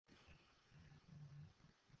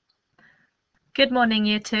Good morning,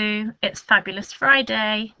 you two. It's Fabulous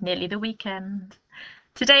Friday, nearly the weekend.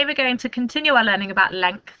 Today we're going to continue our learning about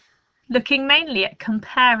length, looking mainly at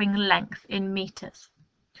comparing length in meters.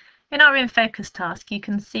 In our In Focus task, you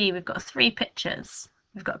can see we've got three pictures.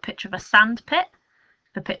 We've got a picture of a sand pit,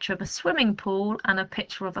 a picture of a swimming pool, and a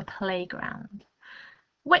picture of a playground.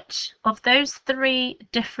 Which of those three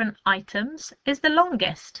different items is the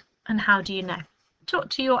longest, and how do you know? Talk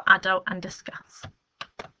to your adult and discuss.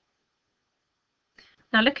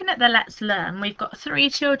 Now, looking at the Let's Learn, we've got three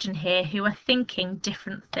children here who are thinking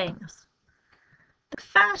different things. The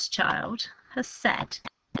first child has said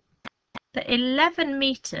that 11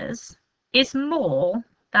 meters is more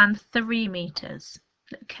than 3 meters.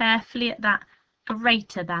 Look carefully at that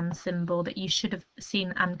greater than symbol that you should have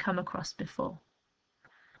seen and come across before.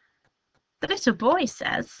 The little boy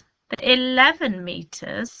says that 11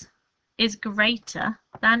 meters is greater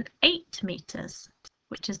than 8 meters,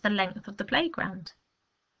 which is the length of the playground.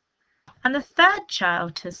 And the third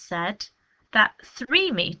child has said that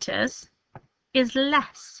 3 meters is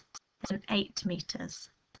less than 8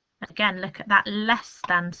 meters. Again, look at that less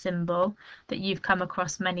than symbol that you've come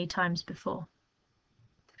across many times before.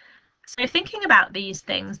 So thinking about these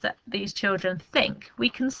things that these children think, we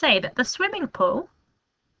can say that the swimming pool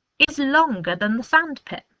is longer than the sand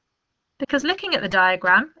pit. Because looking at the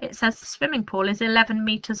diagram, it says the swimming pool is 11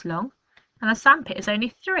 meters long and the sand pit is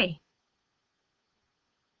only 3.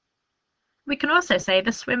 We can also say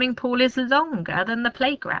the swimming pool is longer than the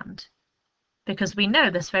playground, because we know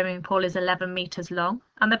the swimming pool is 11 meters long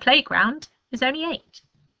and the playground is only 8.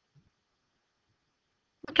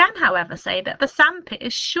 We can, however, say that the sandpit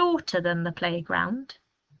is shorter than the playground.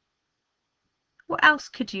 What else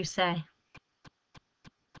could you say?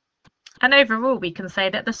 And overall, we can say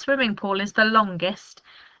that the swimming pool is the longest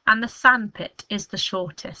and the sandpit is the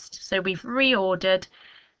shortest. So we've reordered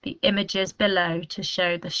the images below to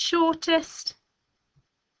show the shortest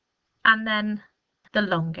and then the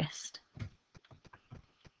longest.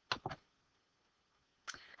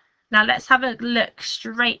 Now let's have a look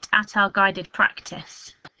straight at our guided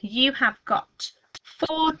practice. You have got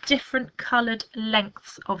 4 different coloured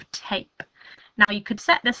lengths of tape. Now you could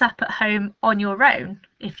set this up at home on your own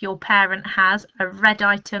if your parent has a red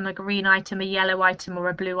item, a green item, a yellow item or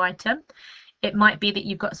a blue item. It might be that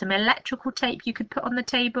you've got some electrical tape you could put on the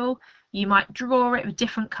table. You might draw it with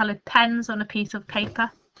different coloured pens on a piece of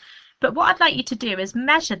paper. But what I'd like you to do is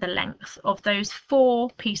measure the length of those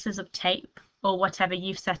 4 pieces of tape or whatever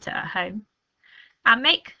you've set it at home and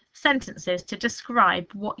make sentences to describe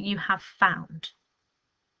what you have found.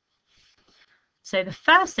 So the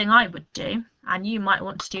first thing I would do, and you might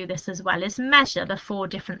want to do this as well, is measure the 4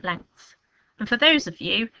 different lengths. And for those of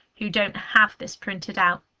you who don't have this printed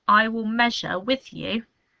out, I will measure with you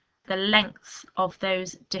the lengths of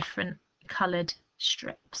those different coloured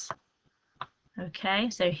strips. Okay,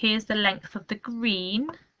 so here's the length of the green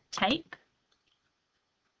tape.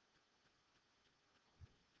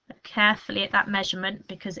 Look carefully at that measurement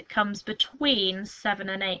because it comes between 7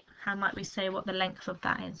 and 8. How might we say what the length of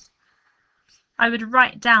that is? I would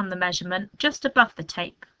write down the measurement just above the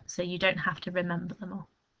tape so you don't have to remember them all.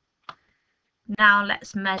 Now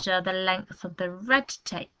let's measure the length of the red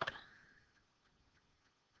tape.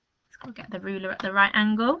 Let's get the ruler at the right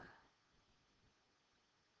angle.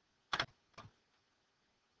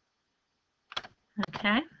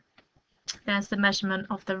 Okay, there's the measurement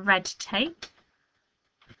of the red tape.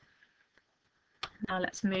 Now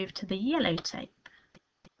let's move to the yellow tape.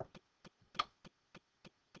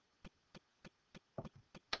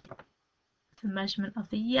 The measurement of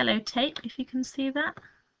the yellow tape, if you can see that.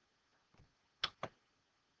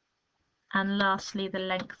 And lastly, the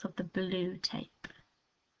length of the blue tape.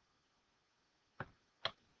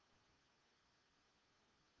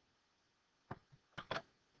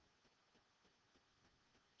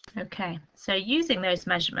 Okay, so using those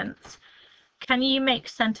measurements, can you make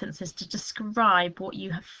sentences to describe what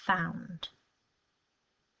you have found?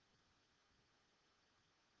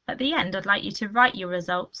 At the end, I'd like you to write your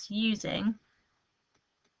results using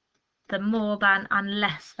the more than and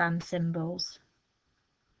less than symbols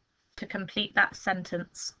to complete that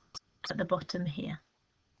sentence at the bottom here.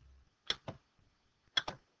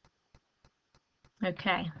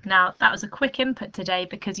 Okay, now that was a quick input today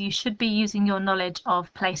because you should be using your knowledge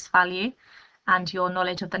of place value and your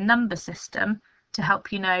knowledge of the number system to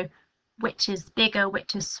help you know which is bigger,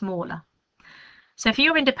 which is smaller. So for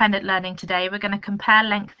your independent learning today, we're going to compare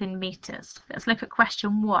length in meters. Let's look at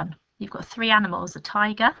question 1. You've got 3 animals, a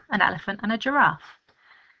tiger, an elephant and a giraffe.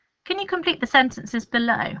 Can you complete the sentences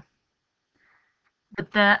below with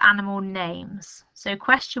the animal names? So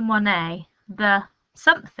question 1A, the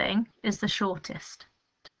Something is the shortest.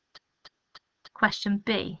 Question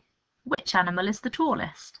B. Which animal is the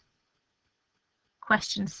tallest?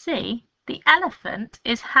 Question C. The elephant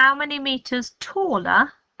is how many meters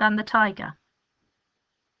taller than the tiger?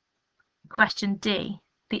 Question D.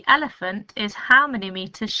 The elephant is how many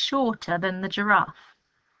meters shorter than the giraffe?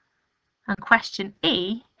 And question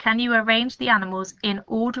E. Can you arrange the animals in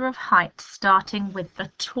order of height, starting with the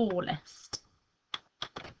tallest?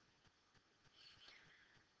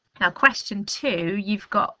 Now, question 2, you've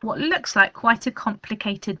got what looks like quite a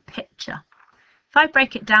complicated picture. If I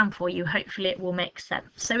break it down for you, hopefully it will make sense.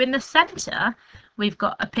 So in the centre, we've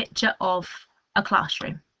got a picture of a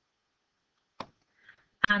classroom.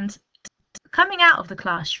 And coming out of the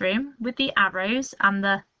classroom with the arrows and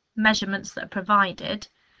the measurements that are provided,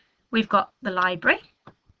 we've got the library,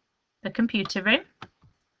 the computer room,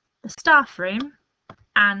 the staff room,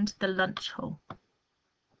 and the lunch hall.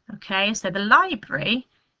 Okay, so the library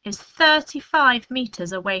is 35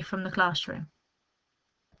 meters away from the classroom.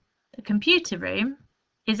 The computer room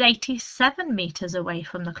is 87 meters away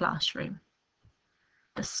from the classroom.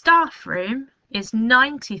 The staff room is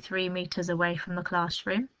 93 meters away from the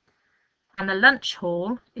classroom. And the lunch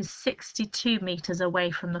hall is 62 meters away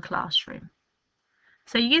from the classroom.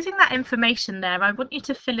 So using that information there, I want you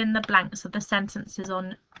to fill in the blanks of the sentences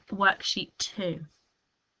on worksheet 2.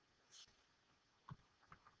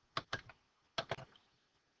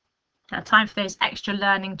 Now, time for those extra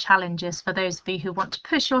learning challenges for those of you who want to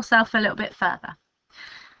push yourself a little bit further.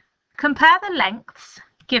 Compare the lengths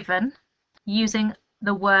given using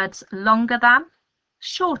the words longer than,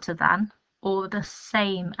 shorter than, or the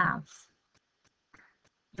same as.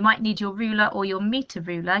 You might need your ruler or your meter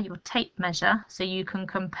ruler, your tape measure, so you can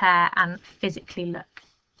compare and physically look.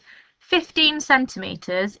 15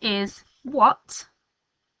 centimeters is what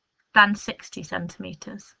than 60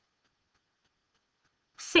 centimeters?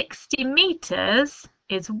 60 meters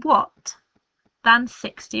is what than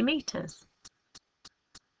 60 meters?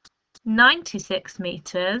 96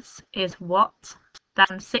 meters is what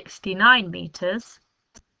than 69 meters?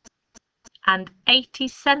 And 80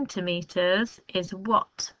 centimeters is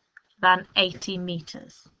what than 80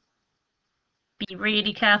 meters? Be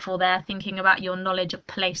really careful there thinking about your knowledge of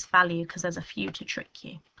place value, because there's a few to trick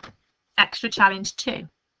you. Extra challenge 2.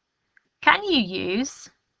 Can you use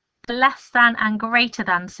the less than and greater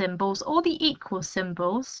than symbols or the equal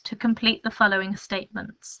symbols to complete the following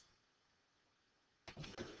statements?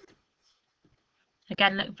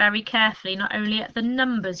 Again, look very carefully not only at the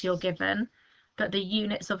numbers you're given, but the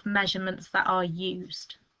units of measurements that are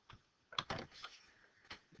used.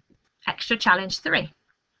 Extra challenge 3.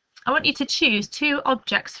 I want you to choose 2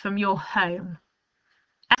 objects from your home.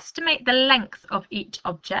 Estimate the length of each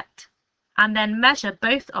object and then measure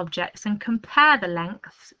both objects and compare the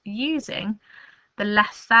lengths using the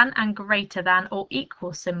less than and greater than or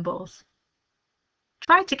equal symbols.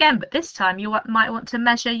 Try it again, but this time you might want to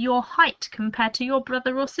measure your height compared to your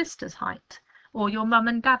brother or sister's height, or your mum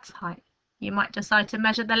and dad's height. You might decide to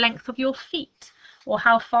measure the length of your feet, or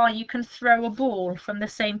how far you can throw a ball from the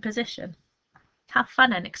same position. Have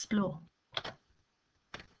fun and explore.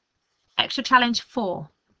 Extra challenge 4.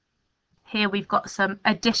 Here we've got some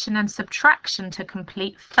addition and subtraction to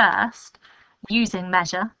complete first, using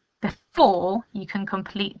measure, before you can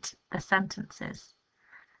complete the sentences.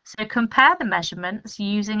 So compare the measurements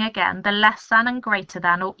using, again, the less than and greater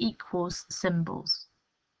than or equals symbols.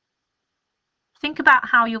 Think about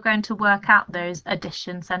how you're going to work out those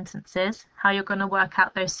addition sentences, how you're going to work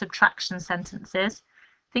out those subtraction sentences.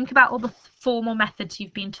 Think about all the formal methods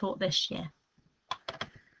you've been taught this year.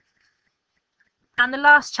 And the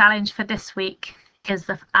last challenge for this week is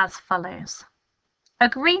as follows. A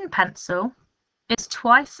green pencil is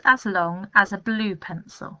twice as long as a blue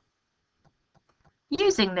pencil.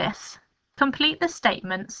 Using this, complete the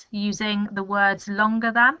statements using the words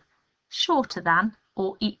longer than, shorter than,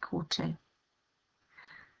 or equal to.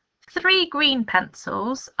 3 green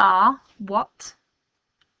pencils are what?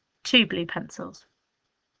 2 blue pencils.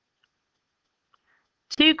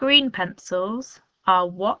 2 green pencils are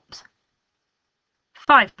what?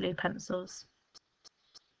 5 blue pencils.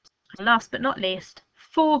 And last but not least,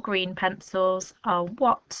 4 green pencils are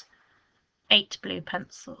what? 8 blue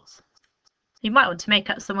pencils. You might want to make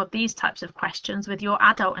up some of these types of questions with your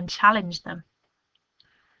adult and challenge them.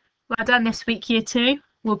 Well done this week, Year 2.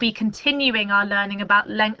 We'll be continuing our learning about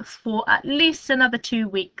lengths for at least another 2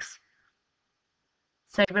 weeks.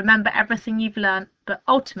 So remember everything you've learned, but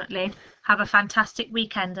ultimately have a fantastic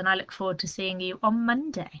weekend, and I look forward to seeing you on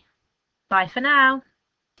Monday. Bye for now.